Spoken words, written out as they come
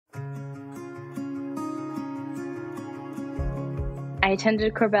I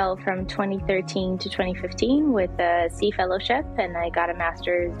attended Korbel from 2013 to 2015 with a C fellowship, and I got a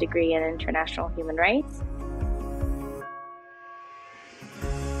master's degree in international human rights.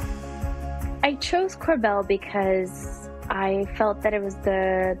 I chose Korbel because I felt that it was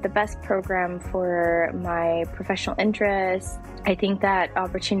the best program for my professional interests. I think that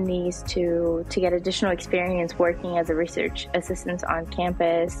opportunities to get additional experience working as a research assistant on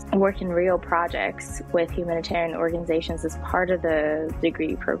campus, work in real projects with humanitarian organizations as part of the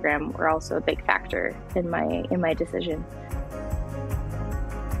degree program were also a big factor in my decision.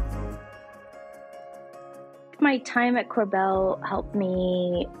 My time at Korbel helped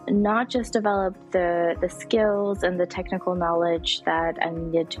me not just develop the skills and the technical knowledge that I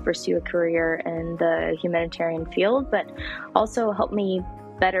needed to pursue a career in the humanitarian field, but also helped me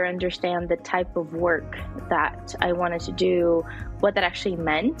better understand the type of work that I wanted to do, what that actually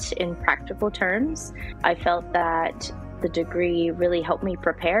meant in practical terms. I felt that the degree really helped me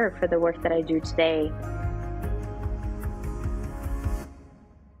prepare for the work that I do today.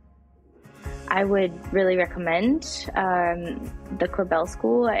 I would really recommend the Korbel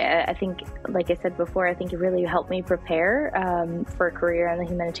School. I think, like I said before, I think it really helped me prepare for a career in the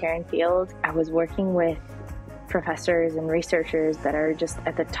humanitarian field. I was working with professors and researchers that are just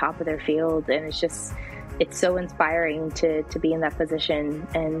at the top of their field, and it's so inspiring to be in that position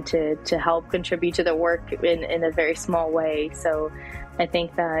and to help contribute to the work in a very small way. So I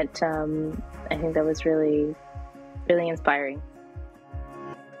think that was really, really inspiring.